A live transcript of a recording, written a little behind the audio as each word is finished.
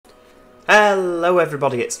Hello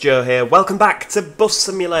everybody, it's Joe here. Welcome back to Bus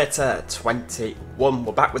Simulator 21.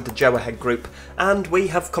 We're back with the Joe Ahead group and we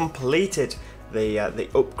have completed the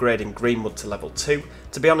upgrade in Greenwood to level 2.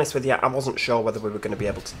 To be honest with you, I wasn't sure whether we were going to be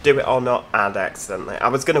able to do it or not, and accidentally. I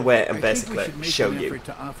was going to wait and basically show you. I think we should make an effort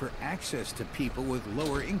to offer access to people with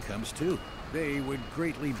lower incomes too. They would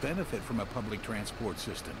greatly benefit from a public transport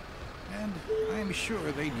system, and I'm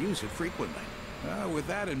sure they'd use it frequently. With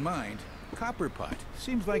that in mind, Copperpot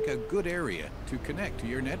seems like a good area to connect to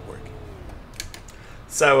your network.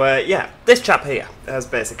 So, yeah, this chap here has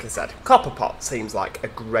basically said, Copperpot seems like a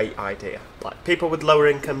great idea. Like, people with lower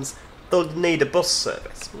incomes, they'll need a bus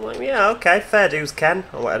service. I'm like, yeah, okay, fair dues, Ken,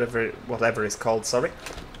 or whatever it's called, sorry.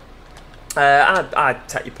 I'd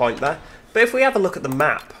take your point there. But if we have a look at the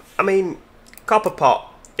map, I mean, Copperpot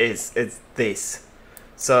is this.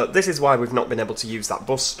 So, this is why we've not been able to use that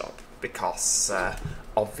bus stop, because,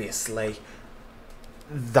 obviously,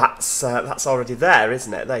 that's already there,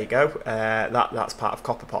 isn't it? There you go. That's part of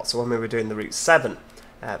Copperpot. So when we were doing the Route 7,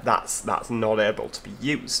 that's not able to be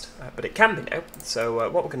used, but it can be now. So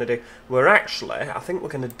what we're going to do, I think we're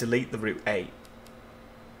going to delete the Route 8.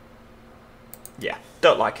 Yeah,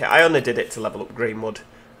 don't like it. I only did it to level up Greenwood.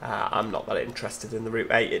 I'm not that interested in the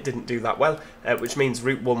Route 8. It didn't do that well, which means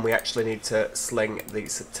Route 1 we actually need to sling the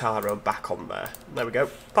Citaro back on there. There we go.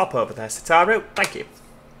 Pop over there, Citaro. Thank you.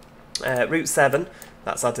 Route 7,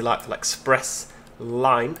 that's our delightful express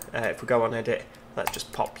line. If we go on edit, let's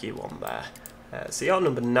just pop you on there. So you're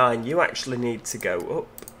number 9. You actually need to go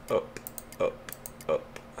up.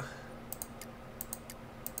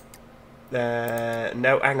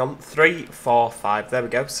 No, hang on. 3, 4, 5. There we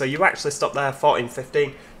go. So you actually stop there, 14,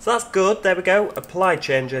 15. So that's good. There we go. Apply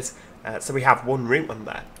changes. So we have one route on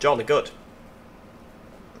there. Jolly good.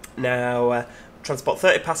 Now, transport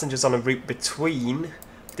 30 passengers on a route between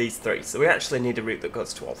these 3. So we actually need a route that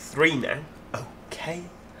goes to all 3 now. Okay.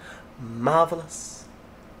 Marvellous.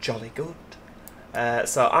 Jolly good.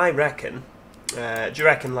 So I reckon, do you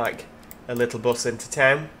reckon like a little bus into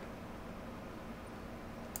town?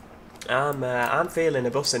 I'm feeling a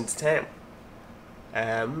bus into town.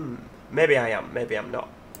 Maybe I am, maybe I'm not.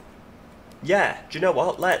 Yeah, do you know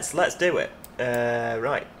what? Let's do it.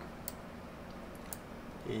 Right.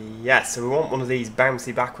 Yeah, so we want one of these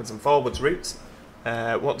bouncy backwards and forwards routes.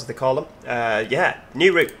 What do they call them? Yeah,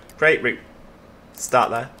 new route, great route. Start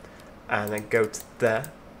there, and then go to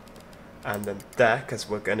there, and then there, because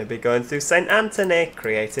we're going to be going through St. Anthony,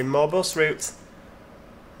 creating more bus routes.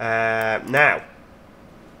 Now,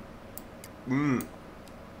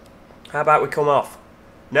 how about we come off?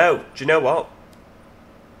 No, do you know what?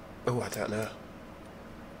 Oh, I don't know.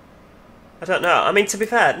 I mean, to be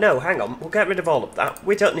fair, no, hang on. We'll get rid of all of that.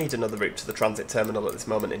 We don't need another route to the transit terminal at this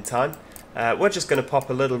moment in time. We're just going to pop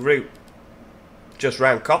a little route just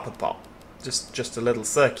round Copperpot. Just a little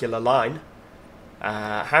circular line.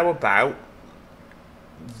 How about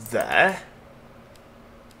there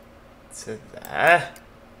to there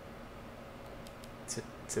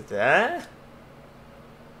to there?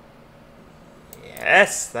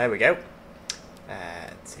 Yes, there we go.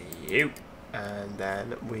 To you. And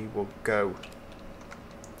then we will go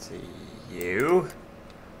to you.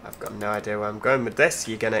 I've got no idea where I'm going with this.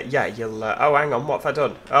 You're gonna, yeah, you'll, oh, hang on, what have I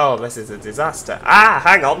done? Oh, this is a disaster. Ah,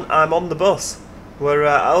 hang on, I'm on the bus. We're,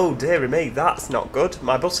 oh, dearie me, that's not good.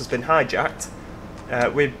 My bus has been hijacked.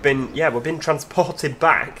 We've been transported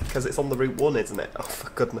back, because it's on the Route 1, isn't it? Oh, for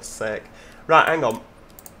goodness sake. Right, hang on.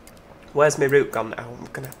 Where's my route gone now? I'm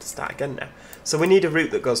gonna have to start again now. So we need a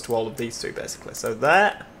route that goes to all of these 3, basically. So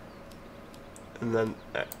there. And then,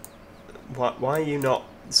 why are you not...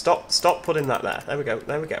 Stop putting that there. There we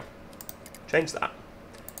go. Change that.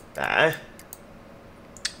 There.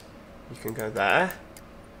 You can go there.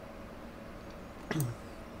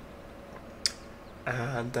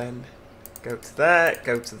 And then go to there,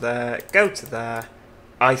 go to there, go to there.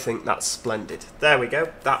 I think that's splendid. There we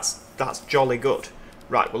go. That's jolly good.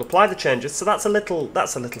 Right, we'll apply the changes. So that's a little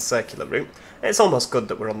circular route. It's almost good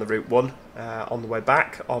that we're on the Route 1 on the way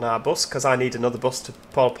back on our bus, because I need another bus to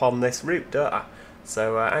pop on this route, don't I?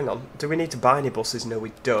 So, hang on. Do we need to buy any buses? No,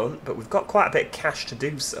 we don't, but we've got quite a bit of cash to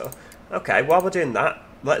do so. Okay, while we're doing that,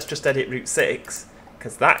 let's just edit Route 6,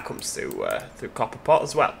 because that comes through Copperpot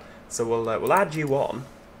as well. So we'll add you on.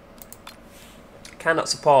 Cannot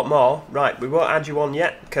support more. Right, we won't add you on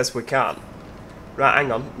yet, because we can't. Right,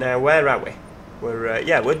 hang on. Now, where are we?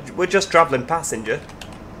 We're just travelling passenger.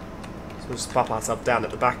 So we'll just pop ourselves down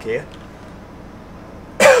at the back here.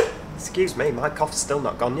 Excuse me, my cough's still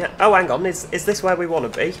not gone yet. Oh, hang on, is this where we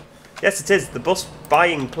want to be? Yes, it is, the bus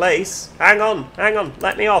buying place. Hang on,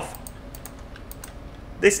 let me off.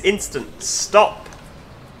 This instant, stop.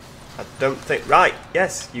 I don't think... Right,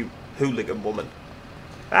 yes, you hooligan woman.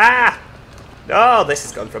 Ah! Oh, this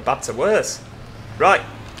is going from bad to worse. Right.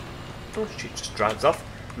 Oh, she just drives off.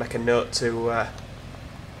 Make a note to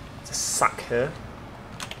sack her.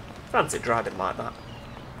 Fancy driving like that.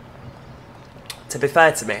 To be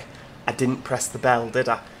fair to me, I didn't press the bell, did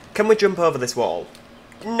I? Can we jump over this wall?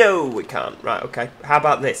 No, we can't. Right, okay. How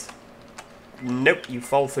about this? Nope, you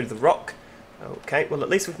fall through the rock. Okay, well at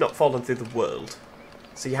least we've not fallen through the world.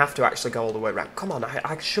 So you have to actually go all the way around. Come on,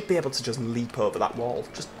 I should be able to just leap over that wall.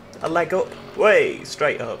 Just a leg up. Way,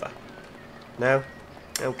 straight over. No?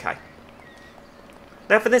 Okay.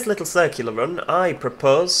 Now for this little circular run, I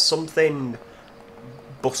propose something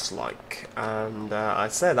bus-like. And I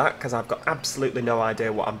say that because I've got absolutely no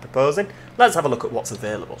idea what I'm proposing. Let's have a look at what's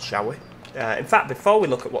available, shall we? In fact, before we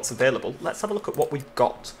look at what's available, let's have a look at what we've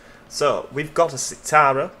got. So, we've got a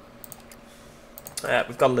Citaro.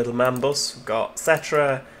 We've got a little man bus. We've got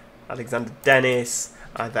Citaro, Alexander Dennis,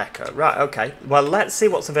 Iveco. Right, okay. Well, let's see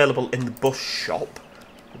what's available in the bus shop.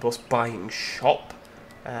 The bus buying shop.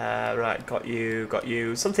 Right, got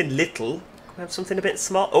you. Something little. Can we have something a bit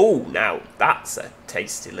small? Oh, now, that's a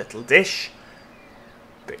tasty little dish.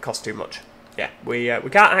 But it costs too much. Yeah, we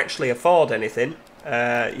can't actually afford anything.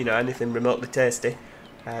 You know, anything remotely tasty.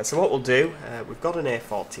 So what we'll do, we've got an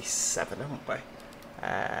A47, haven't we?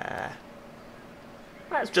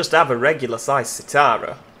 Let's just have a regular size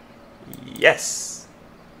Citaro. Yes.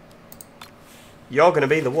 You're going to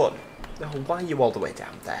be the one. Oh, why are you all the way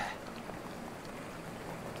down there?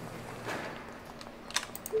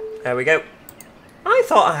 There we go. I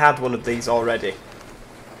thought I had one of these already.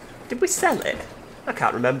 Did we sell it? I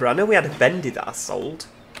can't remember. I know we had a bendy that I sold.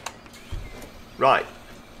 Right.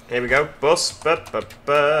 Here we go. Bus.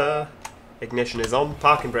 Ignition is on.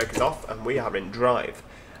 Parking brake is off. And we are in drive.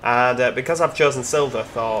 And because I've chosen silver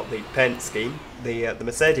for the paint scheme, the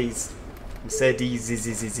Mercedes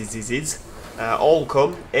all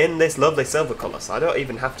come in this lovely silver colour. So I don't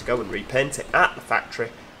even have to go and repaint it at the factory.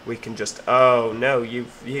 We can just... Oh, no.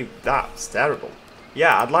 That's terrible.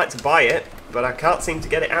 Yeah, I'd like to buy it, but I can't seem to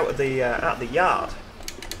get it out of the yard.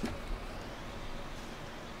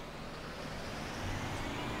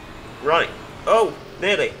 Right. Oh,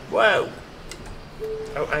 nearly. Whoa.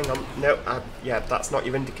 Oh, hang on. No, yeah, that's not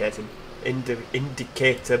your indicator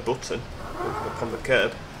button. Up on the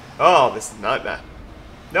curb. Oh, this is a nightmare.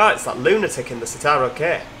 No, it's that lunatic in the Citaro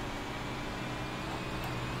K.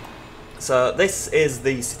 So this is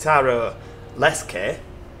the Citaro Less K,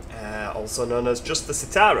 also known as just the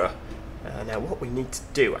Citaro. Now what we need to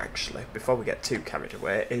do, actually, before we get too carried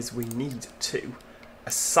away, is we need to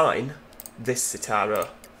assign this Citaro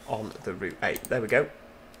on the Route 8. There we go.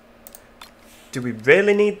 Do we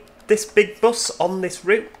really need this big bus on this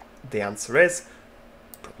route? The answer is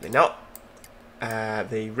probably not.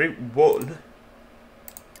 The Route 1...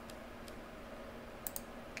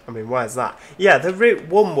 I mean, where's that? Yeah, the Route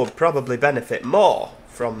 1 would probably benefit more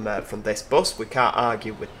from this bus. We can't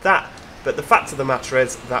argue with that. But the fact of the matter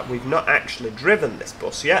is that we've not actually driven this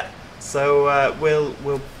bus yet. So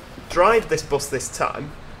we'll drive this bus this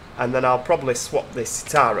time. And then I'll probably swap this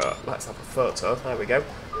Citaro. Let's have a photo. There we go.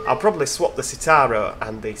 I'll probably swap the Citaro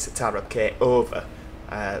and the Citaro K over.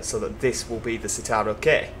 So that this will be the Citaro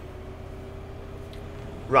K.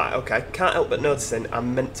 Right, okay. Can't help but noticing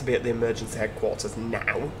I'm meant to be at the emergency headquarters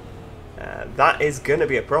now. That is going to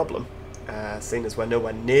be a problem, seeing as we're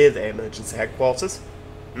nowhere near the emergency headquarters.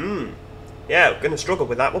 Yeah, we're going to struggle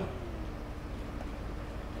with that one.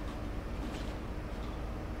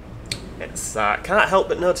 It's can't help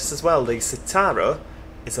but notice as well the Citaro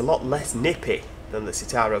is a lot less nippy than the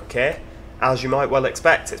Citaro K. As you might well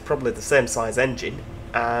expect, it's probably the same size engine,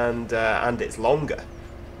 and it's longer.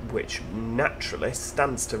 Which naturally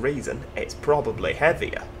stands to reason it's probably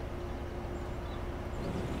heavier.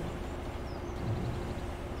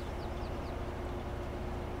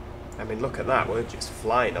 I mean, look at that, we're just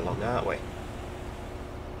flying along, aren't we?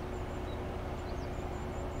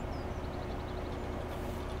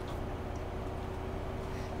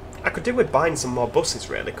 I could do with buying some more buses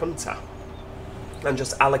really, couldn't I? And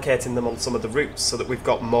just allocating them on some of the routes so that we've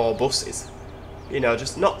got more buses. You know,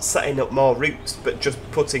 just not setting up more routes, but just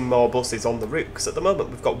putting more buses on the route. Because at the moment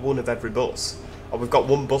we've got one of every bus. Or we've got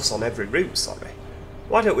one bus on every route, sorry.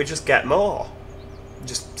 Why don't we just get more?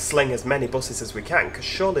 Just sling as many buses as we can, because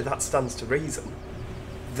surely that stands to reason.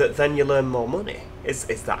 That then you'll earn more money. Is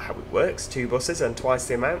that how it works? 2 buses and twice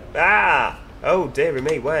the amount? Ah! Oh, dearie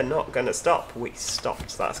me, we're not going to stop. We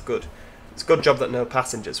stopped, that's good. It's a good job that no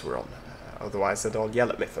passengers were on. Otherwise they'd all yell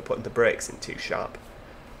at me for putting the brakes in too sharp.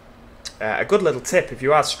 A good little tip, if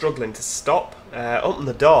you are struggling to stop, open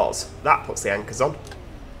the doors. That puts the anchors on.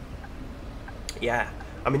 Yeah.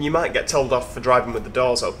 I mean, you might get told off for driving with the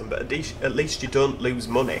doors open, but at least you don't lose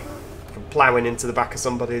money from ploughing into the back of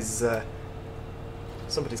somebody's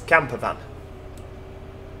camper van.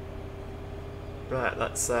 Right,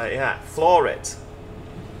 let's, yeah, floor it.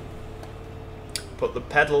 Put the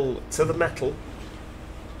pedal to the metal.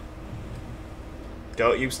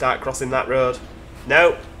 Don't you start crossing that road.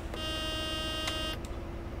 No.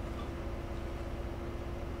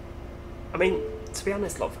 I mean, to be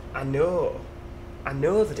honest, love, I know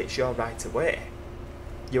that it's your right of way.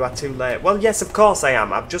 You are too late. Well, yes, of course I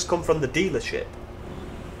am. I've just come from the dealership.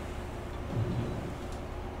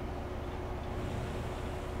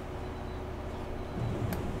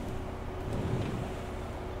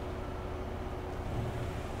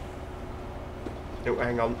 Oh,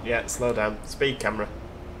 hang on. Yeah, slow down. Speed camera.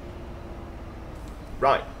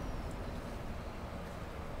 Right.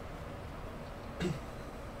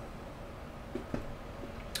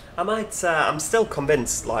 I'm still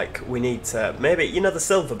convinced, like, we need to, maybe, you know, the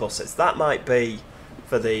silver buses, that might be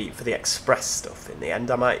for the express stuff in the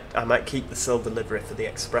end. I might keep the silver livery for the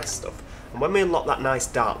express stuff. And when we unlock that nice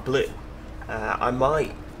dark blue, I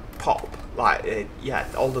might pop, like, yeah,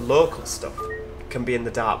 all the local stuff can be in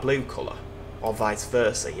the dark blue colour, or vice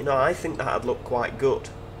versa. You know, I think that'd look quite good.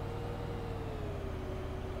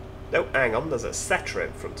 No, hang on, there's a Citaro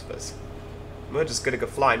in front of us. We're just going to go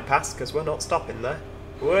flying past because we're not stopping there.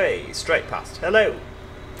 Way, straight past. Hello.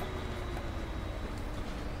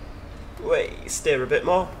 Way, steer a bit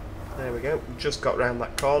more. There we go. Just got round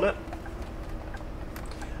that corner.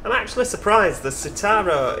 I'm actually surprised the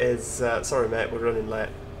Citaro is... sorry mate, we're running late.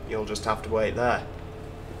 You'll just have to wait there.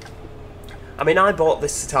 I mean, I bought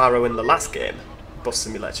this Citaro in the last game, Bus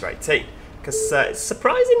Simulator 18, because it's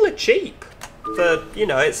surprisingly cheap. For, you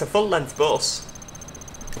know, it's a full-length bus.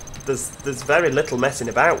 There's very little messing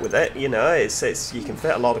about with it, you know. It's you can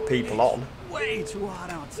fit a lot of people on. Way too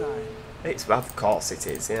hot outside. It's, of course it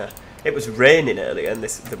is, yeah. It was raining earlier, and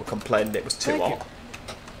they were complaining it was too hot.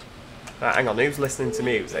 Right, hang on, who's listening to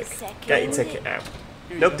music? Get your ticket now.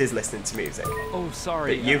 Nobody's listening to music. Oh,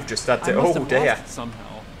 sorry. But you've just had to. I must Oh have dear. lost it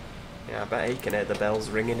somehow. Yeah, I bet he can hear the bells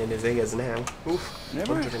ringing in his ears now. Oof,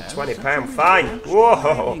 Never had £120 such a fine. relaxing Whoa!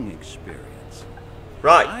 driving experience.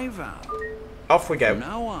 Right, I vow, off we go. from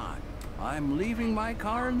now on, I'm leaving my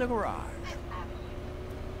car in the garage.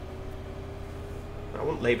 I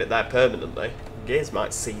wouldn't leave it there permanently. Gears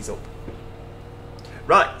might seize up.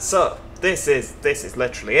 Right, so this is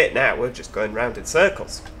literally it now. We're just going round in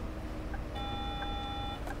circles.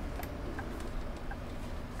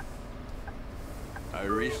 I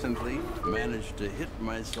recently managed to hit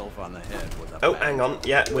myself on the head with a Oh, hang on.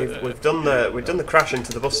 Yeah, we've done the crash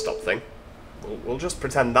into the bus stop thing. We'll just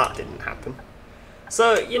pretend that didn't happen.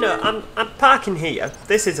 So, you know, I'm parking here.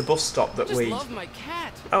 This is a bus stop that we... I just love my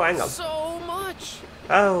cat. Oh, hang on. So much.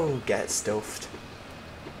 Oh, get stuffed.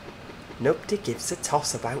 Nobody gives a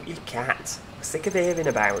toss about your cat. I'm sick of hearing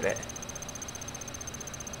about it.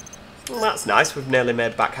 Well, that's nice. We've nearly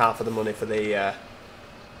made back half of the money for the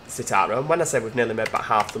Citaro. And when I say we've nearly made back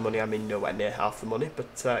half the money, I mean nowhere near half the money.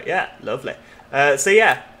 But, yeah, lovely. So,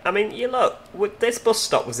 yeah, I mean, you look, this bus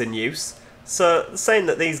stop was in use. So, saying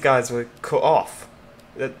that these guys were cut off,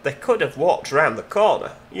 they could have walked around the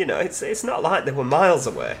corner. You know, it's not like they were miles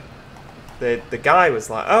away. The guy was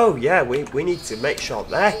like, oh yeah, we need to make sure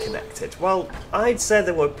they're connected. Well, I'd say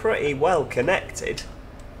they were pretty well connected.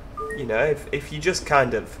 You know, if you just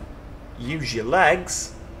kind of use your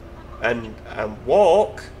legs and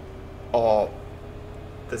walk, or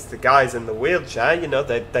there's the guys in the wheelchair, you know,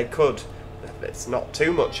 they could, it's not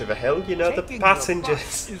too much of a hill, you know, the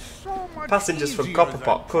passengers from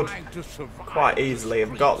Copperpot could quite easily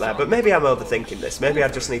have got there. But maybe I'm overthinking this. Maybe I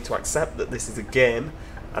just need to accept that this is a game,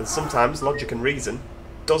 and sometimes logic and reason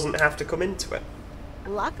doesn't have to come into it.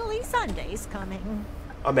 Luckily Sunday's coming.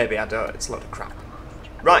 Or maybe I don't, it's a load of crap.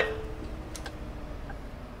 Right.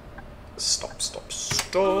 Stop, stop,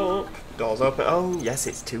 stop. Doors open. Oh, yes,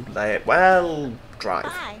 it's too late. Well, drive.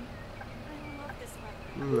 Bye.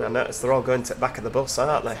 I noticed they're all going to the back of the bus,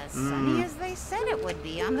 aren't they? As sunny as they said it would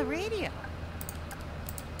be on the radio.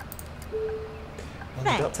 Well,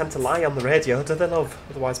 they don't tend to lie on the radio, do they, love?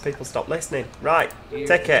 Otherwise people stop listening. Right,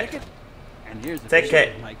 ticket. And here's the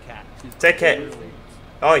Ticket. of my cat. She's Ticket.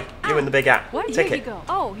 Oi, you in the big hat. What? Here Ticket. you go.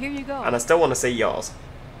 Oh, here you go. And I still want to see yours.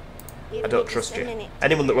 I don't trust you.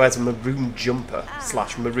 Anyone that wears a maroon jumper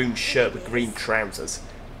 / maroon shirt with green trousers.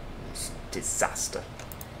 It's a disaster.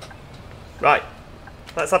 Right,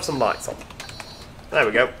 let's have some lights on. There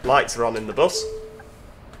we go, lights are on in the bus.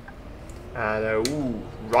 And, ooh,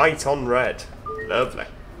 right on red. Lovely.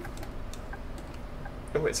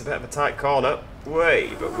 Oh, it's a bit of a tight corner.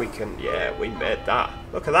 Wait, but we can... Yeah, we made that.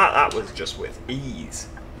 Look at that. That was just with ease.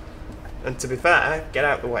 And to be fair, get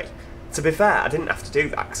out of the way. To be fair, I didn't have to do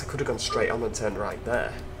that because I could have gone straight on and turned right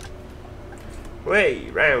there. Way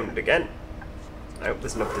round again. I hope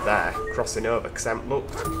there's nobody there crossing over because I haven't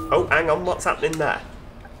looked. Oh, hang on, what's happening there?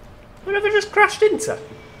 What have I just crashed into?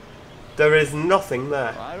 There is nothing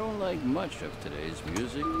there. I don't like much of today's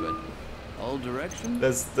music, but all direction.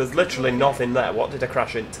 There's literally nothing there. What did I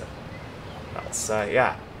crash into? That's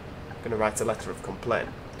yeah. I'm gonna write a letter of complaint.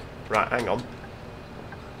 Right, hang on.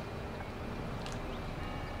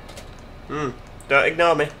 Don't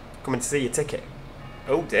ignore me. Coming to see your ticket.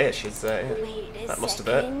 Oh dear, she's yeah. That must have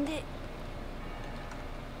hurt.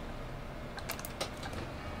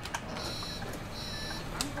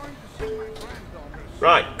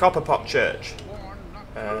 Right, Copperpot Church.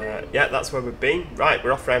 Yeah, that's where we've been. Right,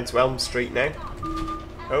 we're off round to Elm Street now.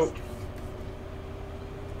 Oh.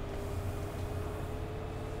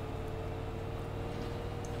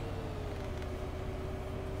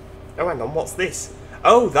 Oh, hang on, what's this?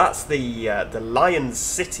 Oh, that's the Lions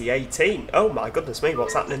City 18. Oh my goodness me,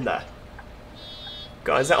 what's happening there?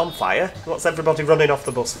 God, is it on fire? What's everybody running off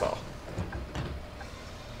the bus for?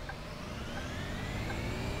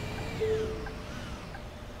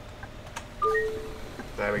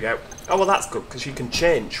 There we go. Oh, well, that's good, because you can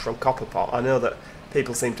change from Copperpot. I know that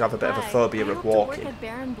people seem to have a bit of a phobia of walking.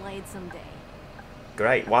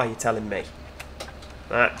 Great, why are you telling me?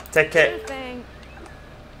 Right, take it.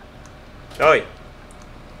 Oi!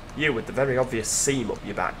 You with the very obvious seam up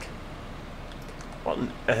your back. What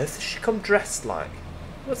on earth has she come dressed like?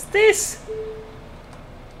 What's this?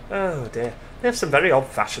 Oh dear. They have some very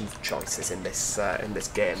old-fashioned choices in this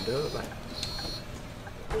game, don't they?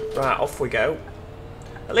 Right, off we go.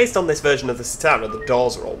 At least on this version of the Citaro, the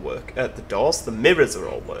doors are all the mirrors are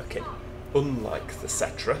all working. Unlike the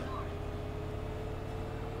Citra.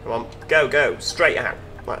 Come on, go, go, straight out.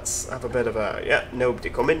 Let's have a bit of a... Yeah, nobody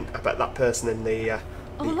coming. I bet that person in the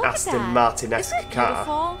Aston Martin-esque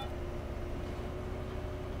car.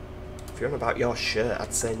 If you're on about your shirt,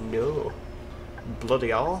 I'd say no.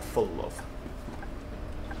 Bloody awful, love.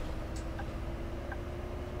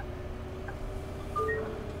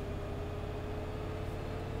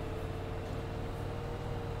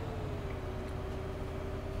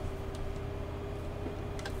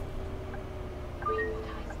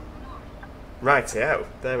 Rightio,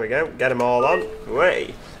 there we go, get them all on.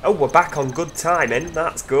 Wait. Oh, we're back on good timing,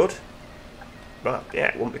 that's good. Right, yeah,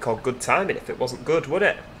 it wouldn't be called good timing if it wasn't good, would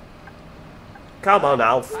it? Come on,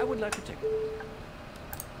 Alf. I would like a ticket.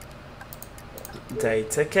 Day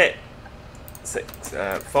ticket.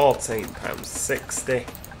 £14, 60,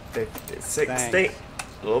 50, 60. Thanks.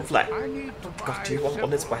 Lovely. God, do you want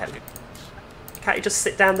one as well? Can't you just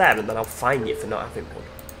sit down there and then I'll fine you for not having one?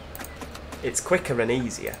 It's quicker and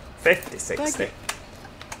easier. 50, 60.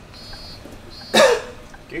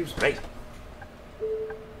 Excuse me.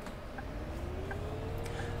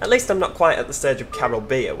 At least I'm not quite at the stage of Carol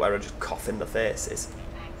Beer where I just cough in the faces.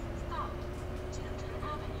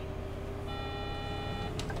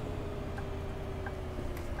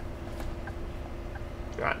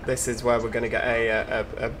 Right, this is where we're going to get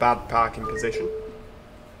a bad parking position.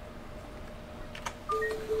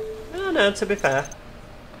 Oh no, to be fair.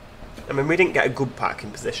 I mean, we didn't get a good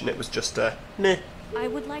parking position, it was just a meh. I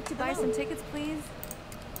would like to buy some tickets, please.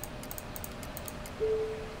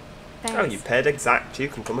 Thanks. Oh, you paid exact. You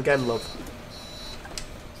can come again, love.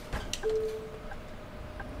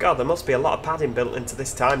 God, there must be a lot of padding built into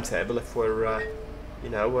this timetable if we're, you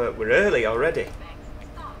know, we're early already.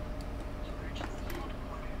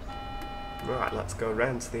 Right, let's go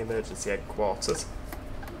round to the emergency headquarters.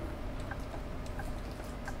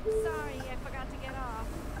 Sorry, I forgot to get off.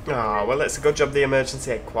 Oh, well, it's a good job the emergency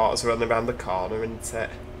headquarters are only around the corner, isn't it?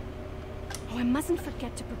 Oh, I mustn't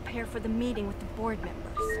forget to prepare for the meeting with the board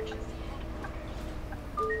members.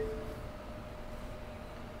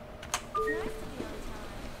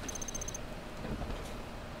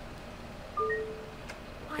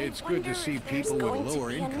 It's good to see people with lower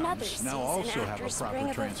incomes now also have a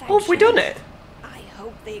proper transport. Oh, have we done it? I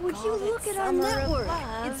hope they Would call you it look at our summer network?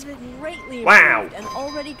 above. It's greatly Wow. improved and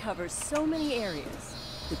already covers so many areas.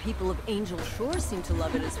 The people of Angel Shore seem to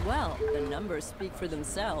love it as well. The numbers speak for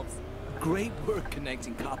themselves. Great work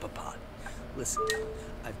connecting Copperpot. Listen,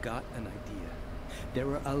 I've got an idea. There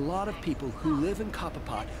are a lot of people who live in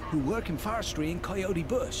Copperpot who work in forestry in Coyote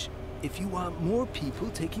Bush. If you want more people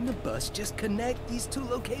taking the bus, just connect these two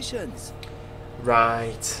locations.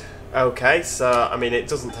 Right. Okay, so, I mean, it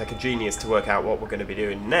doesn't take a genius to work out what we're going to be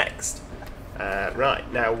doing next. Right,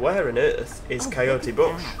 now, where on earth is Coyote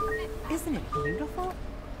Bush? Isn't it beautiful?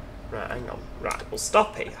 Right, hang on. Right, we'll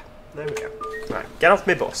stop here. There we go. Right, get off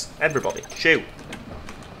my bus. Everybody, shoot.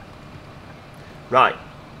 Right,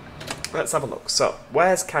 let's have a look. So,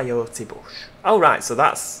 where's Coyote Bush? Oh, right, so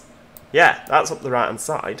that's... Yeah, that's up the right-hand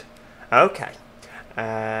side. Okay.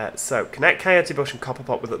 So, connect Coyote Bush and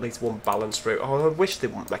Copperpot with at least one balanced route. Oh, I wish they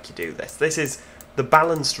wouldn't make you do this. This is the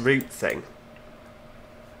balanced route thing.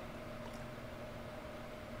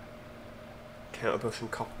 Coyote Bush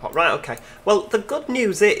and Copperpot. Right, okay. Well, the good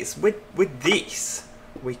news is, with this,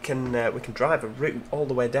 we can drive a route all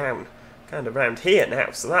the way down, kind of around here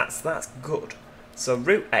now. So that's good. So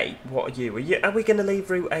Route 8, what are you? Are we going to leave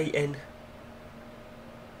Route 8 in?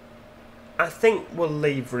 I think we'll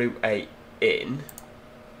leave Route 8 in.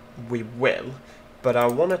 We will, but I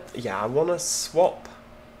want to swap.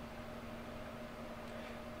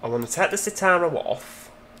 I want to take the Citaro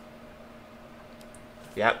off.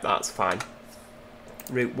 Yep, that's fine.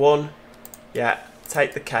 Route 1, yeah,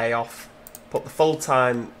 take the K off. Put the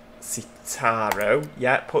full-time Citaro,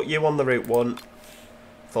 yeah, put you on the Route 1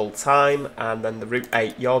 full-time, and then the Route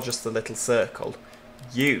 8, you're just the little circle.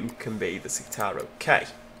 You can be the Citaro K,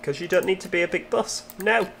 because you don't need to be a big bus.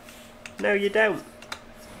 No, you don't.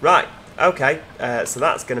 Right, okay, so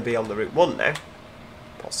that's going to be on the Route 1 now,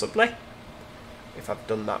 possibly, if I've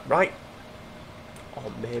done that right,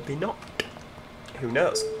 or maybe not, who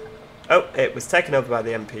knows. Oh, it was taken over by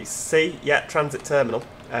the NPC, yeah, transit terminal,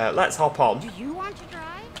 let's hop on. Do you want to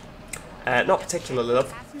drive? Not particularly,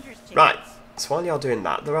 love. Right, so while you're doing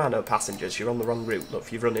that, there are no passengers, you're on the wrong route,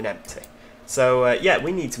 love, you're running empty. So, yeah,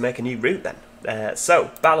 we need to make a new route then. So,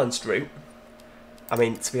 balanced route, I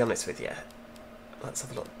mean, to be honest with you, let's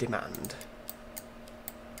have a look. Demand.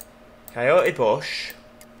 Coyote Bush.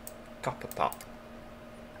 Copperpot.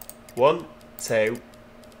 1, 2,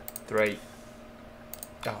 3.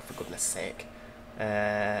 Oh, for goodness sake.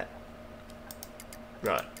 Right.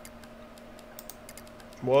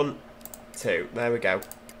 1, 2. There we go.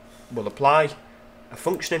 We'll apply. A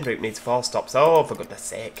functioning route needs 4 stops. Oh, for goodness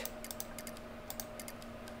sake.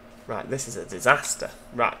 Right, this is a disaster.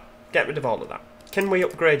 Right, get rid of all of that. Can we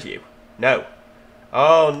upgrade you? No.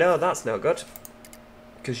 Oh, no, that's no good.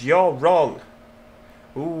 Because you're wrong.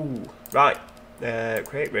 Ooh, right.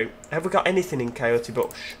 Create route. Have we got anything in Coyote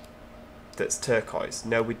Bush that's turquoise?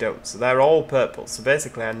 No, we don't. So they're all purple. So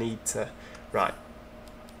basically I need to... Right.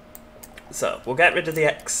 So, we'll get rid of the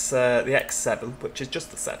X7, which is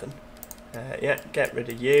just the 7. Yeah, get rid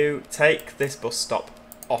of you. Take this bus stop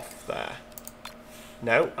off there.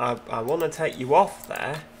 No, I want to take you off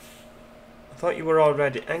there. I thought you were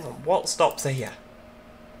already... Hang on, what stops here?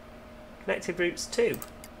 Connected routes 2.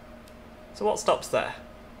 So what stops there?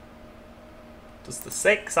 Does the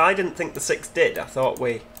 6? I didn't think the 6 did. I thought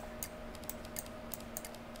we...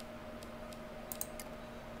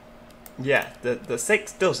 Yeah, the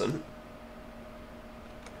 6 doesn't.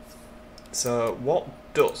 So what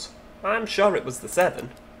does? I'm sure it was the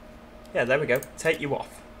 7. Yeah, there we go. Take you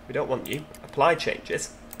off. We don't want you. Apply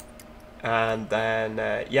changes. And then,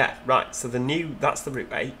 yeah, right. So the new, that's the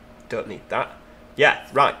Route 8. Don't need that. Yeah,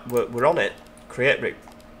 right. We're on it. Create route.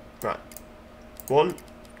 Right. 1,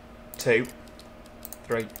 2,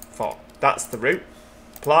 3, 4. That's the route.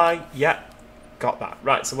 Apply. Yeah. Got that.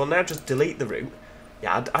 Right, so we'll now just delete the route.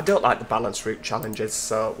 Yeah, I don't like the balanced route challenges,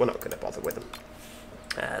 so we're not going to bother with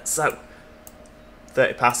them. So,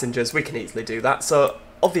 30 passengers, we can easily do that. So,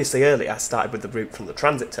 obviously earlier I started with the route from the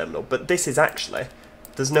transit terminal, but this is actually,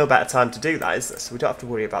 there's no better time to do that, is there? So we don't have to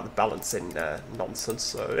worry about the balancing nonsense.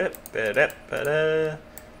 So,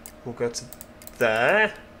 we'll go to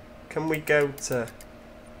there. Can we go to...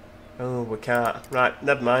 Oh, we can't. Right,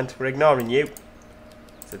 never mind. We're ignoring you.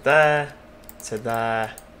 To there, to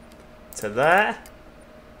there, to there.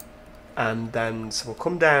 And then, so we'll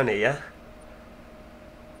come down here.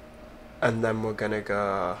 And then we're going to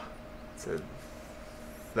go to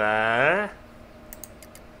there.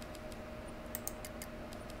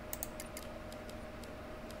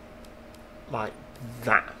 Like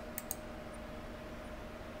that.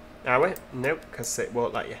 Are we? Nope, because it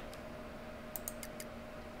won't let you.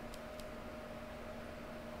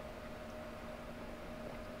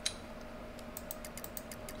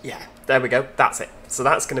 Yeah, there we go. That's it. So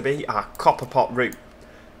that's going to be our Copperpot route.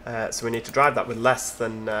 So we need to drive that with less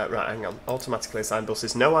than... right, hang on. Automatically assigned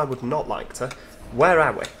buses. No, I would not like to. Where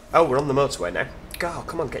are we? Oh, we're on the motorway now. Go,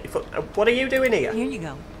 come on, get your foot... what are you doing here? Here you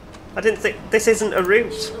go. I didn't think... This isn't a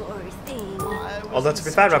route. Sure thing. Although, to be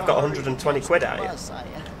fair, I've got 120 quid out of you.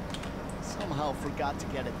 Somehow forgot to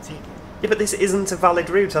get a ticket. Yeah, but this isn't a valid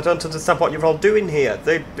route. I don't understand what you're all doing here.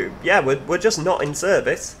 Yeah, we're just not in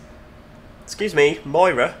service. Excuse me,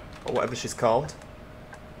 Moira, or whatever she's called.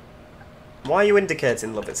 Why are you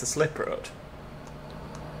indicating, love? It's a slip road.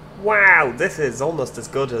 Wow, this is almost as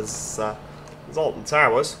good as Alton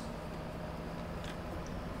Towers.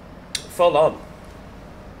 Full on.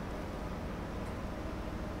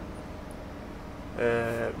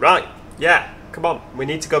 Right, yeah, come on. We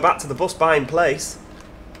need to go back to the bus buying place.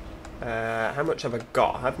 How much have I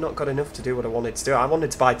got? I've not got enough to do what I wanted to do. I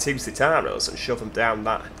wanted to buy 2 Citaros and shove them down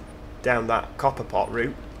that Copperpot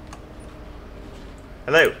route.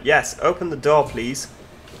 Hello, yes, open the door, please.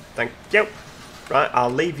 Thank you. Right, I'll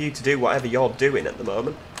leave you to do whatever you're doing at the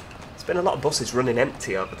moment. There's been a lot of buses running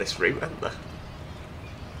empty over this route, hasn't there?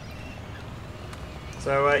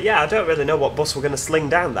 So, yeah, I don't really know what bus we're going to sling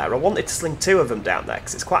down there. I wanted to sling 2 of them down there,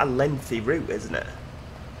 because it's quite a lengthy route, isn't it?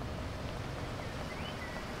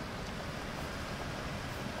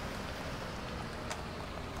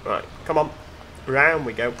 Right, come on. Round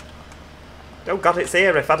we go. Oh god, it's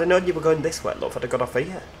here. If I'd have known you were going this way, love, I'd have got off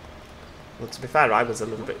here. Well, to be fair, I was a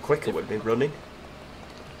little bit quicker with me running.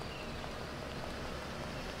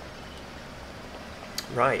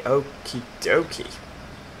 Right, okie dokie.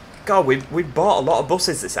 God, we've bought a lot of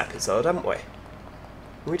buses this episode, haven't we?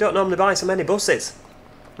 We don't normally buy so many buses.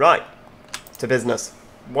 Right, to business.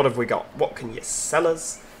 What have we got? What can you sell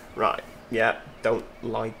us? Right, yeah, don't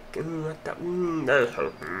like...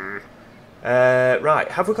 right,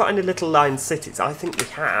 have we got any little line cities? I think we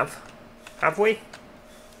have. Have we?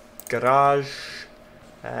 Garage,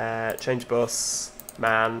 change bus,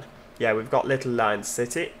 man. Yeah, we've got little line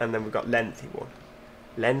city, and then we've got lengthy one.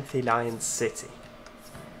 Lengthy line city.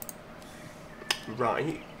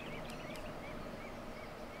 Right.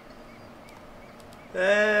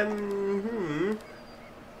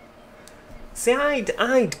 See,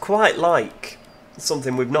 I'd quite like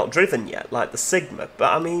something we've not driven yet, like the Sigma,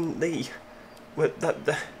 but I mean, the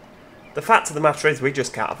fact of the matter is we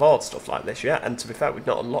just can't afford stuff like this yet, and to be fair, we've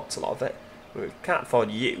not unlocked a lot of it. We can't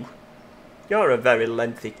afford you. You're a very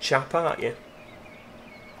lengthy chap, aren't you?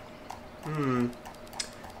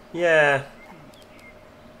 Yeah.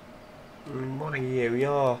 What are you?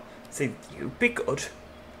 You're... See, you'd be good.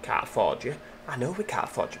 Can't afford you. I know we can't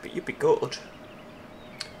afford you, but you'd be good.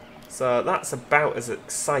 So that's about as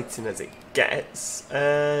exciting as it gets. Do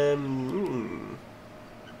you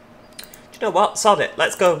know what? Sod it.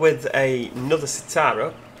 Let's go with another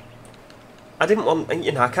Citaro. I didn't want...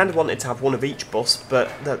 You know, I kind of wanted to have one of each bus, but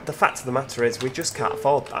the fact of the matter is we just can't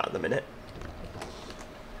afford that at the minute.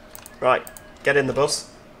 Right. Get in the bus.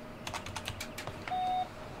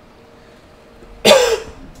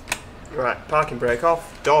 Right, parking brake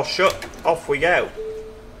off, door shut, off we go.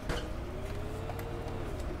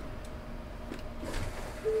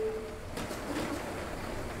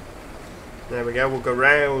 There we go, we'll go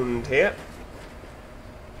round here.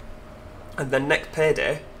 And then next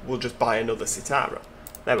payday, we'll just buy another Citaro.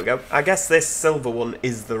 There we go. I guess this silver one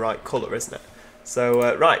is the right colour, isn't it?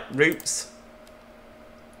 So, right, routes.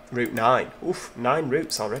 Route 9. Oof, 9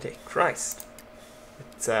 routes already. Christ.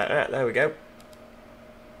 Right, there we go.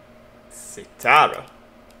 Citaro.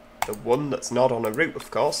 The one that's not on a route,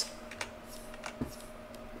 of course.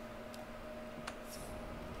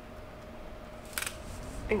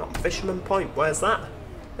 Hang on, Fisherman Point, where's that?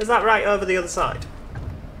 Is that right over the other side?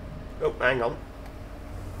 Oh, hang on.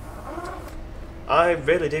 I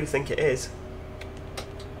really do think it is.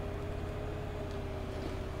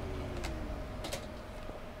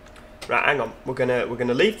 Right, hang on. We're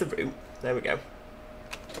gonna leave the route. There we go.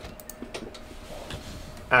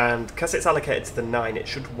 And because it's allocated to the 9, it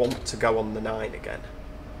should want to go on the 9 again.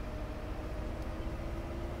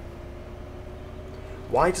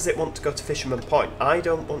 Why does it want to go to Fisherman Point? I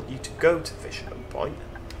don't want you to go to Fisherman Point.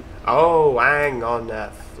 Oh, hang on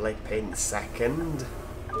a flipping second.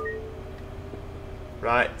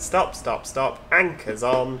 Right, stop, stop, stop. Anchors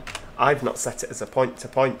on. I've not set it as a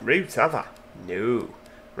point-to-point route, have I? No.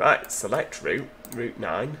 Right, select route. Route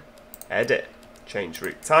 9. Edit. Change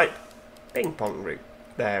route type. Ping pong route.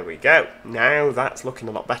 There we go. Now that's looking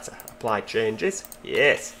a lot better. Apply changes.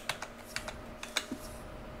 Yes.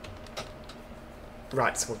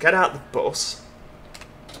 Right, so we'll get out the bus.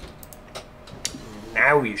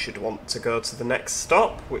 Now you should want to go to the next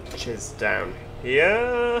stop, which is down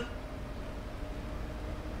here.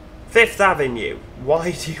 5th Avenue.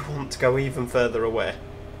 Why do you want to go even further away?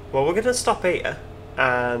 Well, we're going to stop here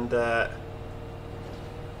and...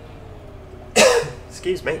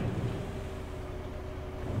 excuse me.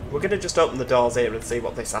 We're going to just open the doors here and see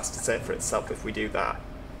what this has to say for itself if we do that.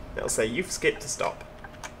 It'll say, you've skipped a stop.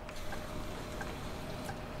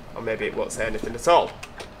 Or maybe it won't say anything at all.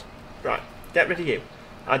 Right, get rid of you.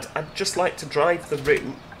 I'd just like to drive the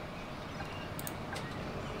route.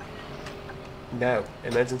 No.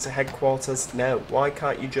 Emergency headquarters? No. Why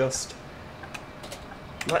can't you just...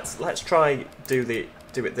 Let's try do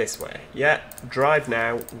it this way. Yeah, drive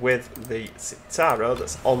now with the Citaro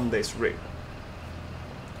that's on this route.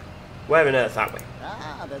 Where on earth are we?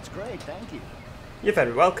 Ah, that's great, thank you. You're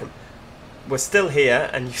very welcome. We're still here,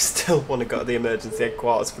 and you still want to go to the emergency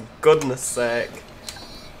headquarters, for goodness sake.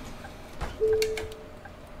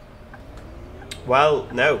 Well,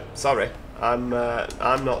 no, sorry. I'm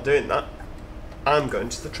not doing that. I'm going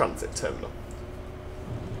to the transit terminal.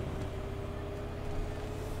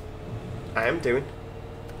 I am doing.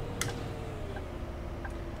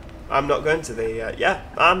 I'm not going to the, yeah,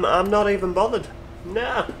 I'm not even bothered.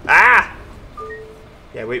 No. Ah!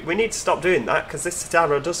 Yeah, we need to stop doing that, because this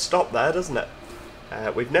Citaro does stop there, doesn't it?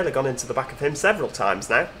 We've nearly gone into the back of him several times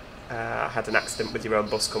now. I had an accident with your own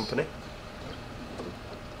bus company.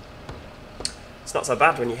 It's not so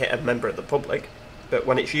bad when you hit a member of the public, but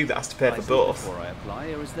when it's you that has to pay for both... Before I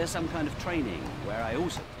apply, or is there some kind of training where I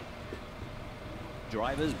also...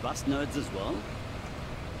 Drivers, bus nerds as well?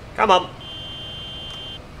 Come on.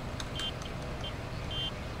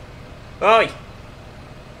 Oi!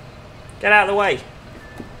 Get out of the way.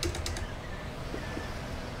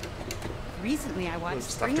 Recently, I watched We'll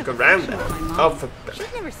just Spring have to of go round Affection it. with my Oh, mom. for...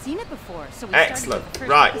 She'd never seen it before, so we Excellent. started with the first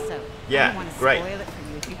Right. episode. Yeah, I don't want to great. spoil it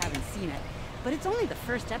for you if you haven't seen it, but it's only the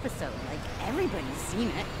first episode. Like, everybody's seen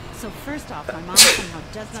it. So first off, my mom somehow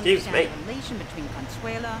doesn't Excuse understand me. the relation between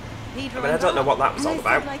Consuela, Pedro, I mean, I and don't know Bob. what that was And all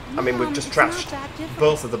I said, about. like, I mean, we've Mom, just it's not trashed that different.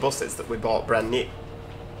 both of the buses that we bought brand new.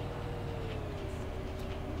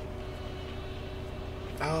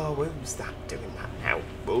 Oh, who's that doing that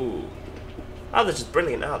now? Ooh. Oh, they're just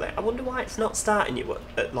brilliant, aren't they? I wonder why it's not starting you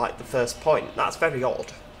at like, the first point. That's very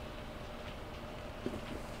odd.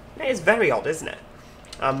 It is very odd, isn't it?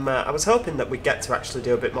 I was hoping that we'd get to actually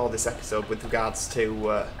do a bit more this episode with regards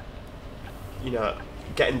to, you know,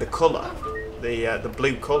 getting the colour, the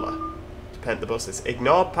blue colour to paint the buses.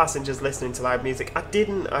 Ignored passengers listening to loud music. I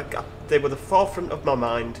didn't. They were the forefront of my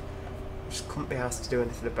mind. I just couldn't be asked to do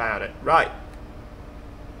anything about it. Right.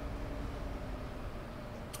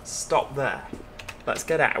 Stop there. Let's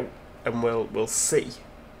get out and we'll see.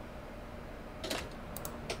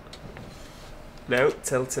 No,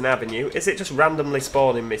 Tilton Avenue. Is it just randomly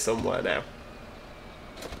spawning me somewhere now?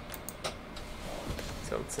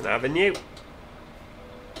 Tilton Avenue.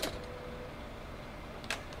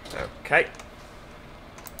 Okay.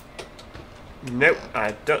 No,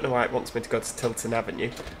 I don't know why it wants me to go to Tilton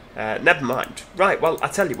Avenue. Never mind. Right, well, I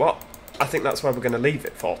tell you what. I think that's where we're going to leave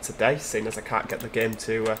it for today, seeing as I can't get the game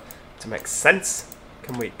to make sense.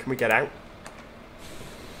 Can we get out?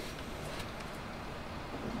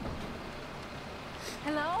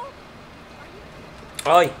 Hello?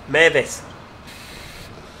 Oi, Mavis.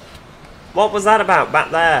 What was that about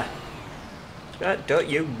back there? Don't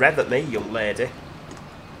you rev at me, young lady.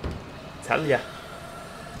 Tell ya.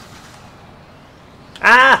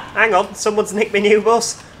 Ah, hang on, someone's nicked my new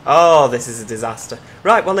bus. Oh, this is a disaster.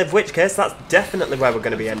 Right, well, in which case, that's definitely where we're going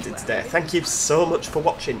to be ending today. Thank you so much for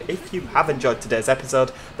watching. If you have enjoyed today's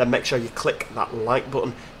episode, then make sure you click that like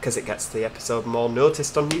button, because it gets the episode more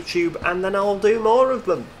noticed on YouTube, and then I'll do more of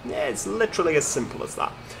them. Yeah, it's literally as simple as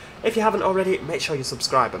that. If you haven't already, make sure you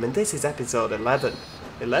subscribe. I mean, this is episode 11.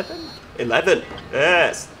 11? 11.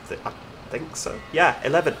 Yes, I think so. Yeah,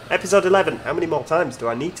 11. Episode 11. How many more times do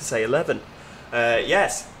I need to say 11?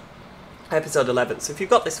 Yes. Episode 11. So if you've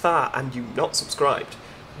got this far and you've not subscribed,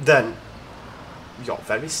 then you're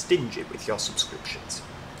very stingy with your subscriptions.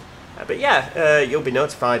 But yeah, you'll be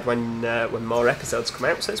notified when more episodes come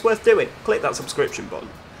out, so it's worth doing. Click that subscription button.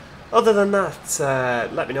 Other than that,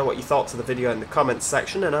 let me know what you thought of the video in the comments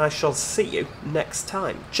section, and I shall see you next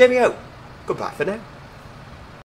time. Cheerio! Goodbye for now.